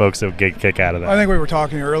a lot of folks that would get a kick out of that. I think we were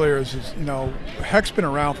talking earlier is HEC's been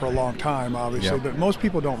around for a long time, obviously, but most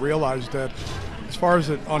people don't realize that as far as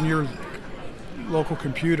it on your local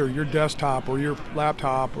computer, your desktop or your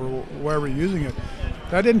laptop or wherever you're using it,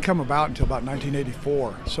 that didn't come about until about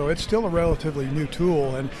 1984. So it's still a relatively new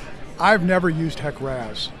tool, and I've never used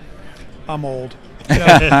HEC-RAS. I'm old.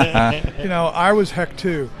 I was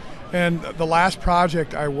HEC-2. And the last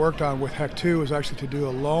project I worked on with HEC-2 was actually to do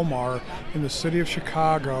a LOMAR in the city of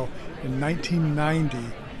Chicago in 1990.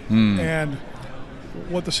 And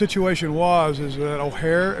what the situation was is at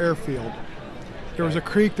O'Hare Airfield, there was a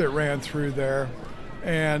creek that ran through there,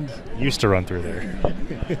 and used to run through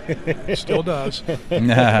there. Still does.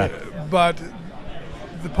 But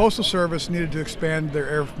the Postal Service needed to expand their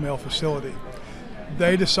airmail facility.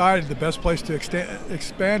 They decided the best place to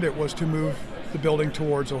expand it was to move the building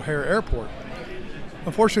towards O'Hare Airport.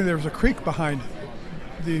 Unfortunately, there was a creek behind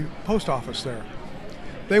the post office there.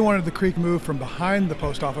 They wanted the creek moved from behind the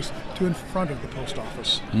post office to in front of the post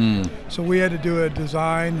office. So we had to do a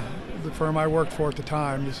design. The firm I worked for at the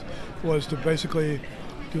time was to basically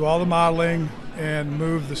do all the modeling and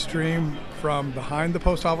move the stream from behind the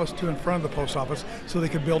post office to in front of the post office so they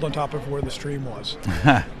could build on top of where the stream was.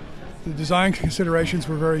 The design considerations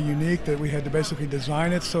were very unique, that we had to basically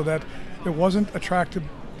design it so that it wasn't attractive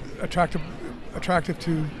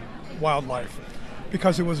to wildlife,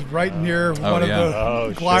 because it was right near one of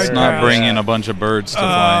the glide paths. It's not bringing a bunch of birds to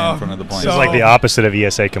fly in front of the plane. It's like the opposite of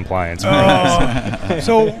ESA compliance.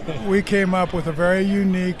 So we came up with a very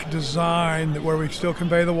unique design where we still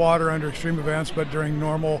convey the water under extreme events, but during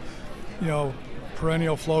normal,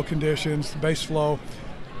 perennial flow conditions, the base flow,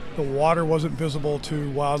 the water wasn't visible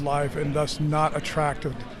to wildlife and thus not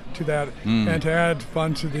attractive to that. And to add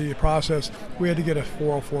fun to the process, we had to get a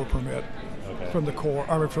 404 permit from the Corps,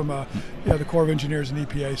 the Corps of Engineers and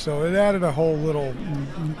EPA. So it added a whole little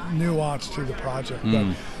nuance to the project.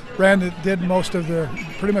 But Brandon did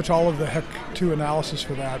pretty much all of the HEC-2 analysis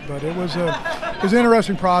for that. But it was an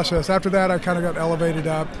interesting process. After that, I kind of got elevated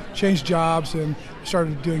up, changed jobs, and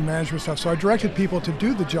started doing management stuff. So I directed people to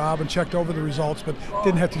do the job and checked over the results, but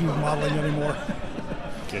didn't have to do the modeling anymore.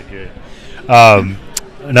 Good.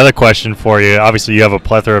 Another question for you. Obviously, you have a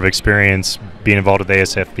plethora of experience being involved with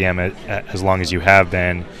ASFPM as long as you have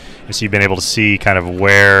been. And so you've been able to see kind of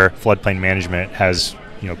where floodplain management has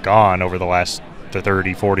gone over the last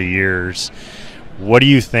 30, 40 years. What do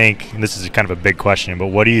you think, and this is kind of a big question, but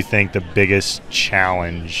what do you think the biggest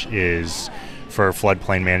challenge is for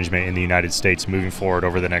floodplain management in the United States moving forward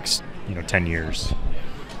over the next 10 years?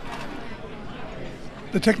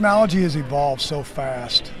 The technology has evolved so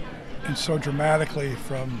fast and so dramatically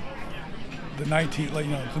from the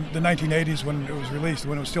 1980s when it was released,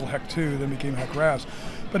 when it was still HEC-2, then became HEC-RAS.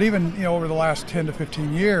 But even over the last 10 to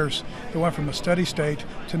 15 years, it went from a steady state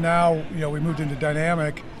to now we moved into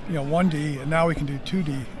dynamic 1D, and now we can do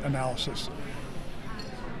 2D analysis.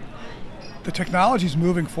 The technology is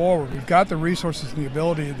moving forward. We've got the resources and the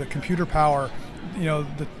ability, the computer power,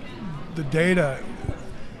 the data.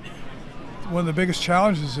 One of the biggest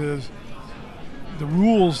challenges is the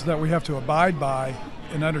rules that we have to abide by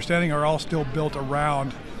and understanding are all still built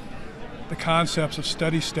around the concepts of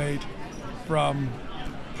steady state from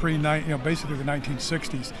basically the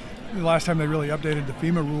 1960s. The last time they really updated the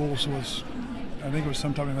FEMA rules was, I think it was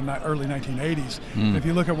sometime in the early 1980s. If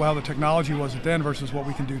you look at how the technology was then versus what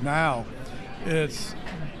we can do now,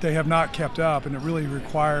 they have not kept up, and it really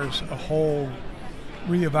requires a whole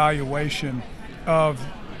reevaluation of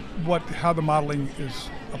how the modeling is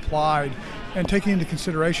applied, and taking into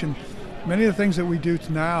consideration many of the things that we do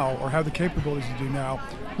now or have the capabilities to do now,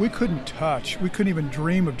 we couldn't touch. We couldn't even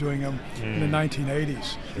dream of doing them in the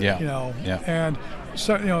 1980s. And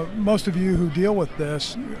so most of you who deal with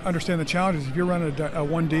this understand the challenges. If you're running a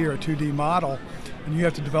 1D or a 2D model and you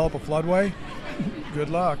have to develop a floodway, good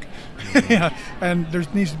luck. And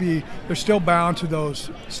they're still bound to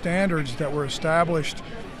those standards that were established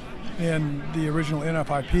in the original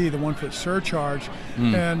NFIP, the 1 foot surcharge.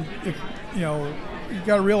 And if you've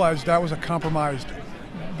got to realize that was a compromised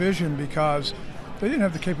vision, because they didn't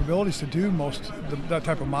have the capabilities to do that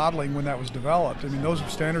type of modeling when that was developed. I mean, those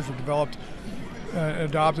standards were developed,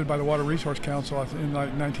 adopted by the Water Resource Council in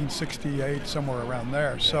 1968, somewhere around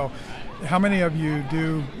there. So how many of you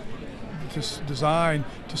do this design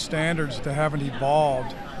to standards that haven't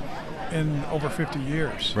evolved in over 50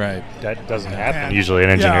 years. Right. That doesn't happen usually in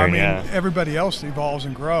engineering. Everybody else evolves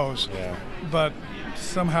and grows, but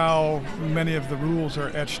somehow many of the rules are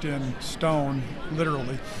etched in stone,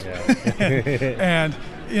 literally. And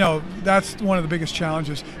that's one of the biggest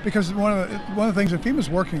challenges, because one of the things that FEMA's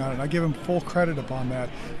working on, and I give them full credit upon that,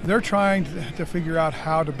 they're trying to figure out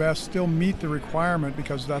how to best still meet the requirement,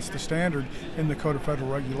 because that's the standard in the Code of Federal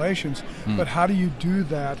Regulations. But how do you do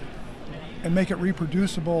that and make it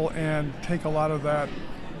reproducible and take a lot of that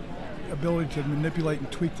ability to manipulate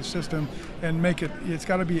and tweak the system and make it's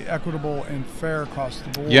got to be equitable and fair across the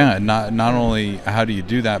board. Yeah, not only how do you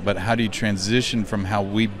do that, but how do you transition from how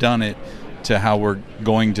we've done it to how we're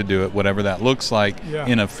going to do it, whatever that looks like,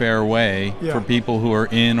 in a fair way for people who are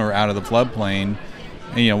in or out of the floodplain.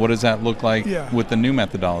 And, what does that look like with the new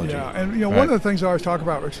methodology? Yeah, and one of the things I always talk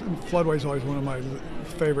about, floodway is always one of my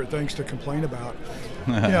favorite things to complain about.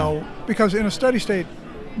 Because in a steady state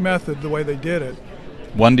method, the way they did it,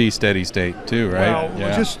 1D steady state too, right?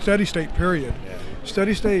 Well, just steady state period.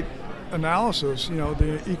 Steady state analysis,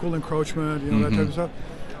 the equal encroachment, that type of stuff.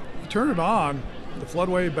 You turn it on, the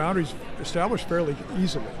floodway boundaries established fairly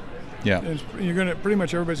easily. Yeah. And pretty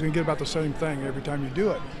much everybody's going to get about the same thing every time you do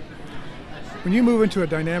it. When you move into a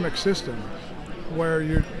dynamic system where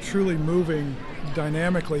you're truly moving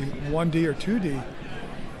dynamically 1D or 2D,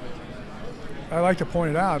 I like to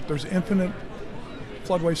point it out, there's infinite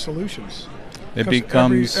floodway solutions. It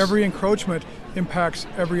becomes every encroachment impacts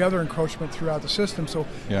every other encroachment throughout the system. So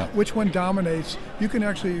which one dominates, you can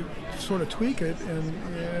actually sort of tweak it,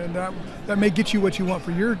 and that may get you what you want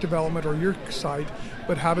for your development or your site,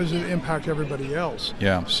 but how does it impact everybody else?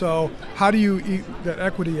 Yeah. So how do you that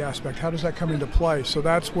equity aspect, how does that come into play? So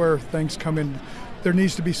that's where things come in. There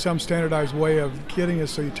needs to be some standardized way of getting it,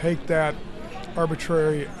 so you take that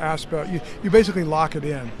arbitrary aspect, you basically lock it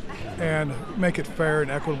in and make it fair and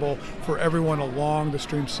equitable for everyone along the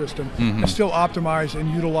stream system, and still optimize and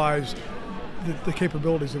utilize the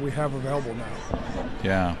capabilities that we have available now.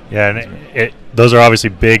 Yeah, and those are obviously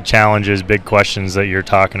big challenges, big questions that you're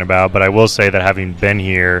talking about, but I will say that having been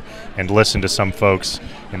here and listened to some folks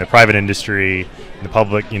in the private industry, in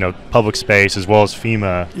the public space, as well as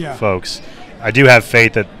FEMA folks, I do have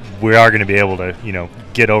faith that we are going to be able to,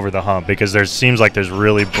 get over the hump, because seems like there's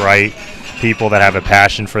really bright people that have a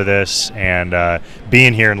passion for this, and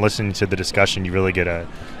being here and listening to the discussion, you really get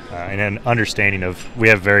an understanding of, we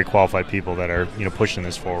have very qualified people that are pushing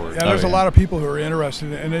this forward. Yeah, there's a lot of people who are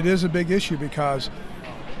interested, and it is a big issue, because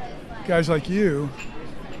guys like you're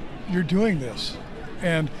doing this,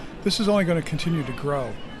 and this is only going to continue to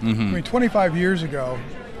grow. I mean, 25 years ago,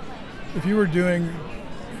 if you were doing,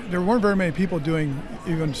 there weren't very many people doing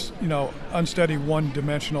even unsteady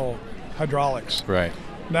one-dimensional hydraulics. Right.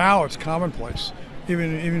 Now it's commonplace.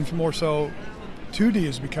 Even more so, 2D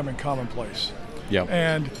is becoming commonplace. Yeah.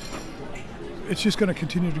 And it's just going to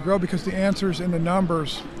continue to grow, because the answers and the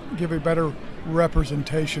numbers give a better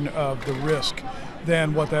representation of the risk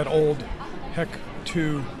than what that old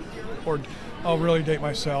HEC-2, or I'll really date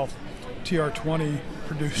myself, TR20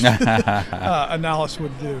 produced analysis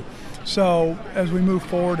would do. So as we move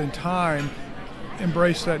forward in time,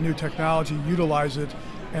 embrace that new technology, utilize it,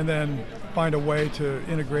 and then find a way to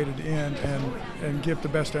integrate it in and give the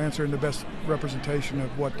best answer and the best representation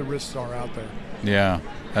of what the risks are out there. Yeah,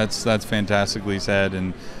 that's fantastically said,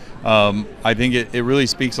 and I think it really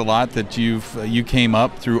speaks a lot that you came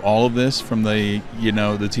up through all of this from the the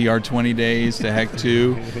TR20 days to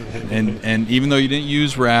HEC-2, and even though you didn't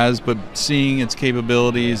use RAS, but seeing its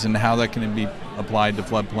capabilities and how that can be applied to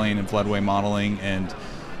floodplain and floodway modeling, and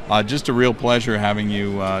just a real pleasure having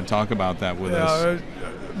you talk about that with us.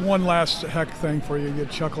 One last HEC thing for you, you get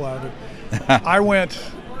a chuckle out of it.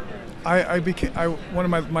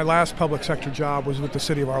 One of my last public sector job was with the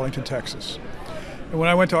city of Arlington, Texas. And when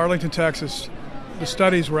I went to Arlington, Texas, the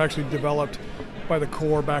studies were actually developed by the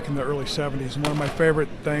Corps back in the early 70s. And one of my favorite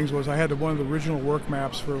things was I had one of the original work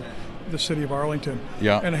maps for the city of Arlington.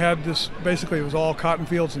 Yeah. And it had this, basically it was all cotton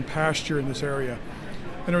fields and pasture in this area.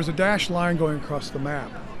 And there was a dashed line going across the map.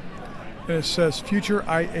 And it says future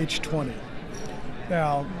IH-20.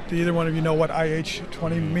 Now, do either one of you know what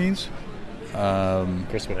IH-20 means?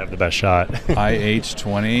 Chris would have the best shot.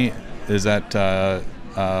 IH-20, is that,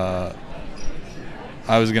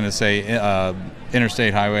 I was going to say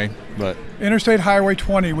Interstate Highway, but... Interstate Highway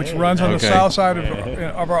 20, which runs on the south side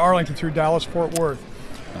of our Arlington through Dallas-Fort Worth.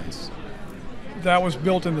 Nice. That was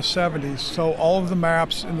built in the 70s, so all of the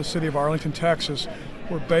maps in the city of Arlington, Texas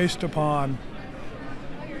were based upon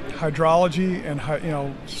hydrology and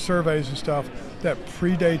surveys and stuff that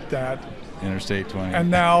predate that. Interstate 20. And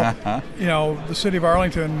now, the city of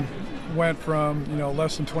Arlington went from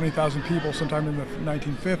less than 20,000 people sometime in the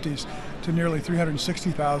 1950s to nearly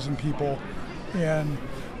 360,000 people, and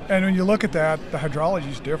when you look at that, the hydrology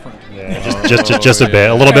is different. Yeah, just a bit,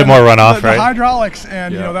 a little bit more runoff, right? The hydraulics,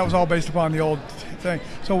 and that was all based upon the old thing.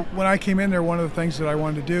 So when I came in there, one of the things that I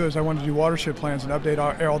wanted to do is I wanted to do watershed plans and update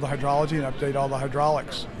all the hydrology and update all the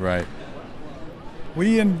hydraulics. Right.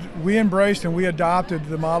 We embraced and we adopted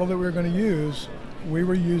the model that we were going to use. We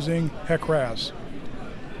were using HEC-RAS,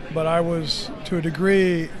 but I was, to a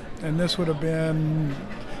degree, and this would have been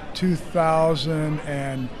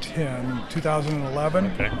 2010, 2011.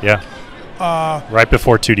 Okay. Yeah. Right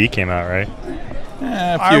before 2D came out, right?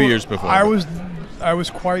 A few years before. I was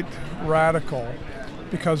quite radical,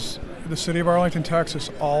 because the city of Arlington, Texas,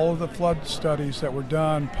 all of the flood studies that were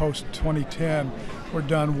done post 2010 were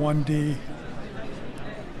done 1D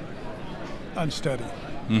unsteady,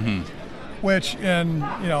 which in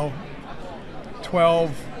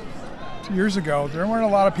 12 years ago, there weren't a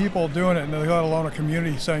lot of people doing it, and let alone a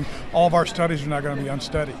community saying all of our studies are not going to be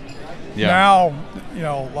unsteady. Yeah. Now,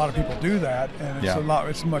 a lot of people do that, and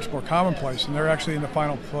it's much more commonplace, and they're actually in the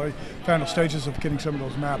final stages of getting some of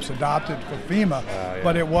those maps adopted for FEMA.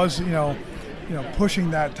 But it was,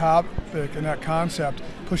 pushing that topic and that concept,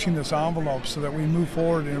 pushing this envelope so that we move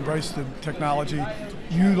forward and embrace the technology,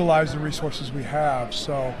 utilize the resources we have.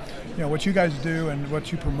 So, what you guys do and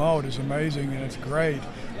what you promote is amazing, and it's great.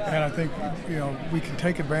 And I think, we can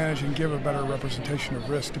take advantage and give a better representation of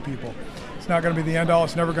risk to people. It's not going to be the end all.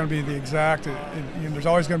 It's never going to be the exact. There's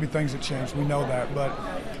always going to be things that change. We know that, but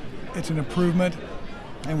it's an improvement,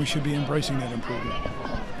 and we should be embracing that improvement.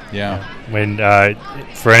 Yeah. When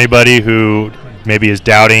for anybody who maybe is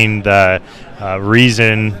doubting the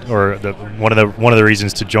reason, or one of the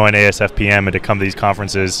reasons to join ASFPM and to come to these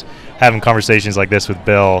conferences, having conversations like this with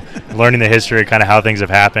Bill, learning the history, kind of how things have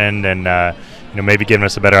happened, and maybe giving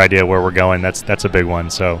us a better idea where we're going. That's a big one.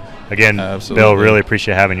 So again, absolutely. Bill, really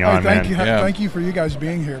appreciate having you on, thank man. You, thank you for you guys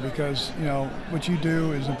being here, because what you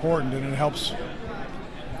do is important, and it helps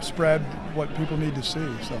spread what people need to see.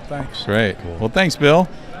 So thanks. Great. Cool. Well, thanks, Bill.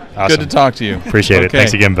 Awesome. Good to talk to you. Appreciate it.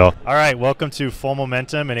 Thanks again, Bill. All right, welcome to Full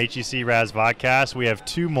Momentum and HEC-RAS Vodcast. We have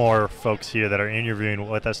two more folks here that are interviewing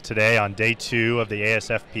with us today on day 2 of the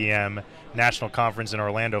ASFPM National Conference in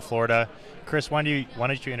Orlando, Florida. Chris, why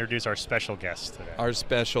don't you introduce our special guests today? Our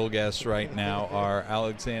special guests right now are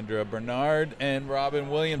Alexandra Bernard and Robyn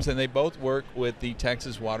Williams, and they both work with the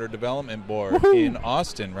Texas Water Development Board in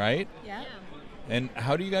Austin, right? Yeah. And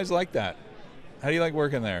how do you guys like that? How do you like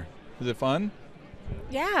working there? Is it fun?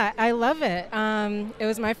 Yeah, I love it. It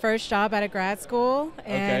was my first job out of grad school,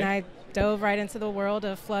 and I dove right into the world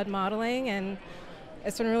of flood modeling, and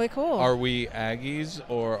it's been really cool. Are we Aggies,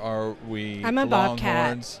 or are we I'm a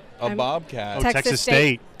Longhorns? Bobcat. Bobcat. Oh, Texas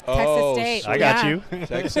State. Texas State. I got you.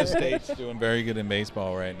 Texas State's doing very good in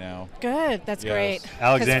baseball right now. Good. That's great.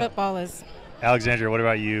 Because football is. Alexandra, what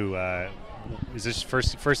about you? Is this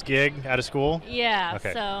first gig out of school? Yeah,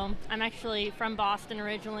 okay. So I'm actually from Boston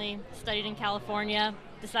originally, studied in California,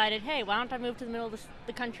 decided, hey, why don't I move to the middle of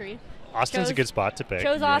the country? Austin's a good spot to pick.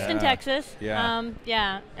 Chose Austin, Texas.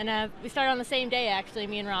 Yeah. And we started on the same day, actually,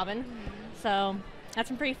 me and Robyn. So that's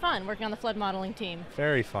been pretty fun, working on the flood modeling team.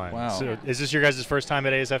 Very fun. Wow. So is this your guys' first time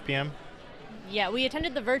at ASFPM? Yeah, we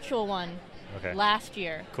attended the virtual one last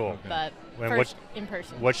year. Cool. But first in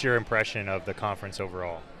person. What's your impression of the conference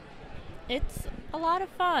overall? It's a lot of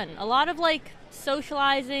fun. A lot of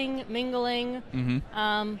socializing, mingling.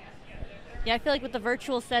 I feel like with the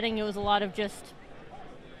virtual setting, it was a lot of just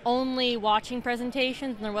only watching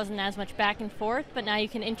presentations, and there wasn't as much back and forth. But now you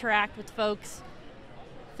can interact with folks.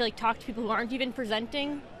 I feel like talk to people who aren't even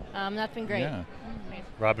presenting. That's been great. Yeah.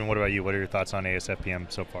 Robyn, what about you? What are your thoughts on ASFPM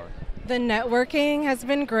so far? The networking has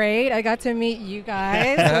been great. I got to meet you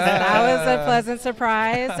guys. That was a pleasant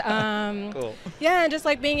surprise. Cool. Yeah, and just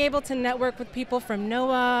being able to network with people from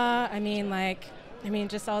NOAA.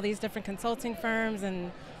 Just all these different consulting firms,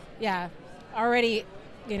 and already,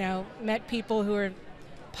 met people who are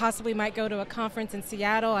possibly might go to a conference in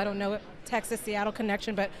Seattle. I don't know Texas-Seattle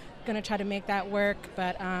connection, but going to try to make that work.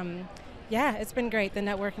 But it's been great. The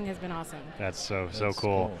networking has been awesome. That's so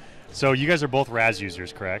cool. So you guys are both RAS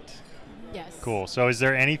users, correct? Yes. Cool. So is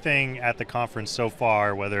there anything at the conference so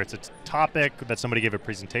far, whether it's a topic that somebody gave a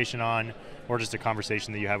presentation on, or just a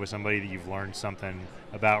conversation that you have with somebody that you've learned something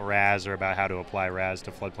about RAS or about how to apply RAS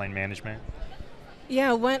to floodplain management?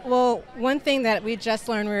 Yeah, one thing that we just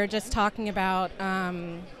learned, we were just talking about,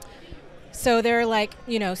 so there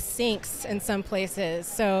are sinks in some places.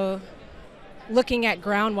 So looking at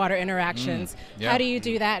groundwater interactions, how do you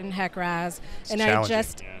do that in HEC-RAS? And I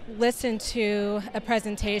just listened to a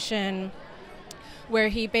presentation where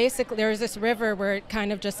he basically, there was this river where it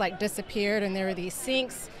kind of just like disappeared and there were these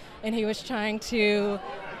sinks, and he was trying to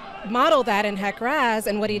model that in HEC-RAS,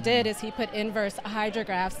 and what he did is he put inverse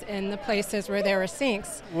hydrographs in the places where there were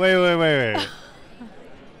sinks. Wait.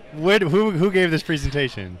 Who gave this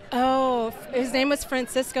presentation? Oh, his name was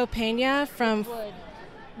Francisco Pena from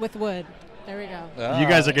with Wood. There we go. You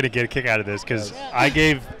guys are going to get a kick out of this because I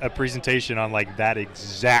gave a presentation on like that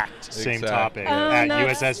exact same topic at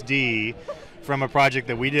USSD from a project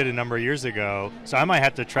that we did a number of years ago. So I might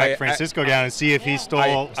have to track Francisco down and see if he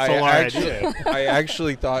stole our idea. I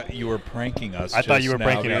actually thought you were pranking us. I thought you were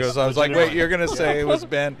pranking us. I was like, wait, you're going to say it was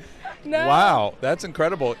Ben? No. Wow, that's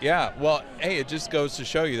incredible. Yeah, well, hey, it just goes to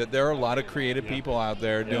show you that there are a lot of creative people out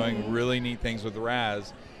there doing really neat things with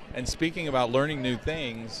RAS. And speaking about learning new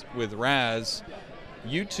things with RAS,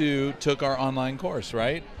 you two took our online course,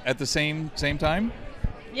 right? At the same time?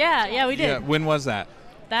 Yeah, we did. Yeah, when was that?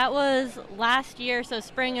 That was last year, so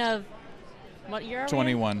spring of, what year are we in?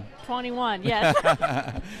 21. 21, yes.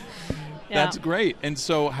 That's great. And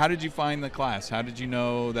so how did you find the class? How did you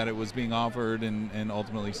know that it was being offered and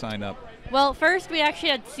ultimately sign up? Well, first we actually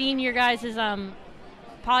had seen your guys'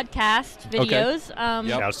 podcast videos.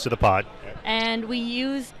 Shouts to the pod. And we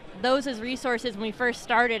used those as resources when we first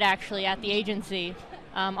started actually at the agency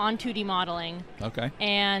on 2D modeling. Okay.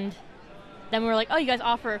 And then we were like, oh, you guys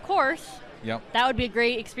offer a course. Yep. That would be a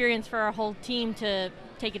great experience for our whole team to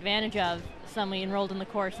take advantage of. So we enrolled in the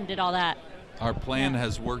course and did all that. Our plan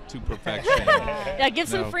has worked to perfection. Give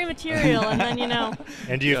some free material and then,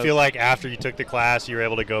 And do you feel like after you took the class, you were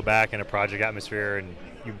able to go back in a project atmosphere and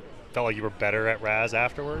you felt like you were better at RAS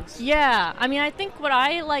afterwards? Yeah. I mean, I think what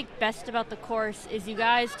I like best about the course is you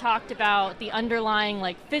guys talked about the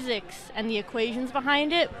underlying physics and the equations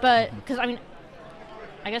behind it, but because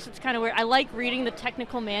I guess it's kind of weird. I like reading the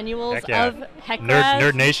technical manuals of HEC-RAS.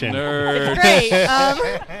 Nerd Nation. It's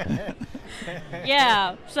great.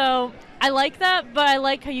 Yeah, so I like that, but I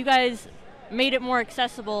like how you guys made it more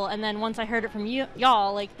accessible, and then once I heard it from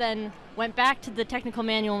y'all, then went back to the technical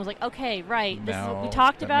manual and was like, okay, right, this is what we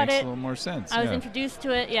talked about makes it. A little more sense. I was introduced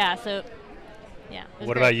to it, so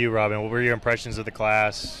What about you, Robyn? What were your impressions of the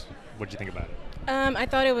class? What did you think about it? I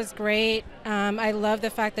thought it was great. I love the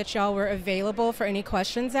fact that y'all were available for any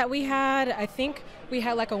questions that we had. I think we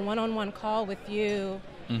had a one-on-one call with you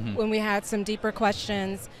when we had some deeper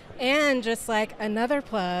questions. And just another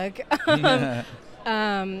plug,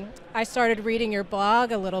 I started reading your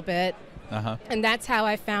blog a little bit, and that's how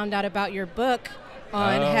I found out about your book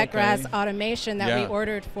on HEC-RAS automation that we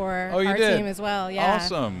ordered for our team as well. Yeah.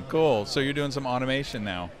 Awesome. Cool. So you're doing some automation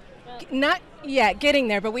now. Not yet, getting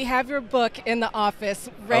there, but we have your book in the office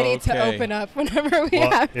ready to open up whenever we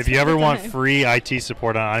have If you ever want free IT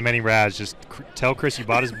support on automating RAS, just tell Chris you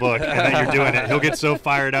bought his book and that you're doing it. He'll get so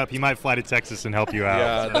fired up, he might fly to Texas and help you out.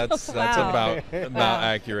 Yeah, that's about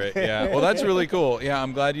accurate. Yeah, well, that's really cool. Yeah,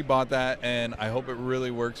 I'm glad you bought that, and I hope it really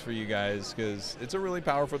works for you guys because it's a really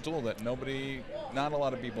powerful tool that not a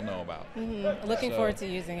lot of people know about. Looking forward to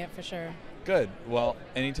using it for sure. Good. Well,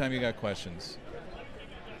 anytime you got questions,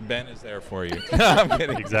 Ben is there for you. I'm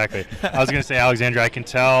kidding. Exactly. I was going to say, Alexandra, I can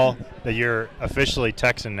tell that you're officially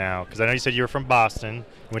Texan now because I know you said you were from Boston,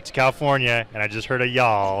 went to California, and I just heard a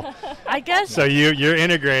y'all. I guess. So you're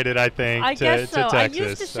integrated, I think, to guess so. Texas. I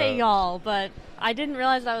used to say y'all, but I didn't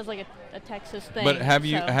realize that was a Texas thing. But have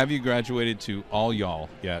you graduated to all y'all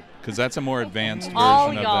yet? Because that's a more advanced version all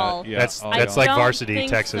of y'all. that. Yeah, that's y'all. like varsity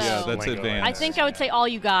Texas. So. Yeah, that's lingo. advanced. I think I would say all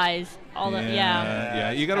you guys.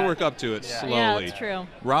 Yeah, you got to work up to it slowly. Yeah, that's true.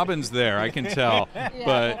 Robyn's there, I can tell.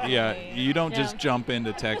 But you don't just jump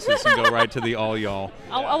into Texas and go right to the all y'all.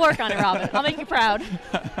 I'll work on it, Robyn. I'll make you proud.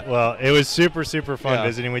 Well, it was super, super fun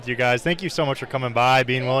visiting with you guys. Thank you so much for coming by,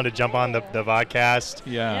 being willing to jump on the vodcast.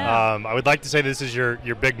 Yeah. I would like to say this is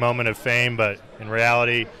your big moment of fame, but in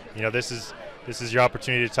reality, this is your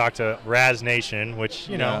opportunity to talk to RAS Nation, which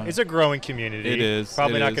is a growing community. It is.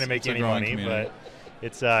 Probably not going to make any money, but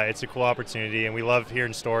it's a cool opportunity, and we love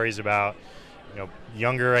hearing stories about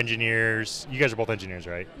younger engineers. You guys are both engineers,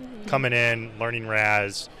 right? Coming in, learning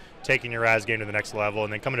RAS, taking your RAS game to the next level,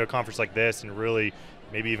 and then coming to a conference like this and really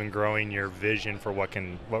maybe even growing your vision for what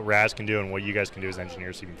RAS can do and what you guys can do as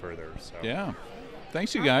engineers even further. So. Yeah.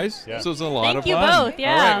 Thanks, you guys. Yeah. This was a lot of fun. Thank you both.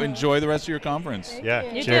 Yeah. All right. Enjoy the rest of your conference.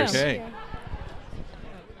 Yeah. You Cheers. too. Okay.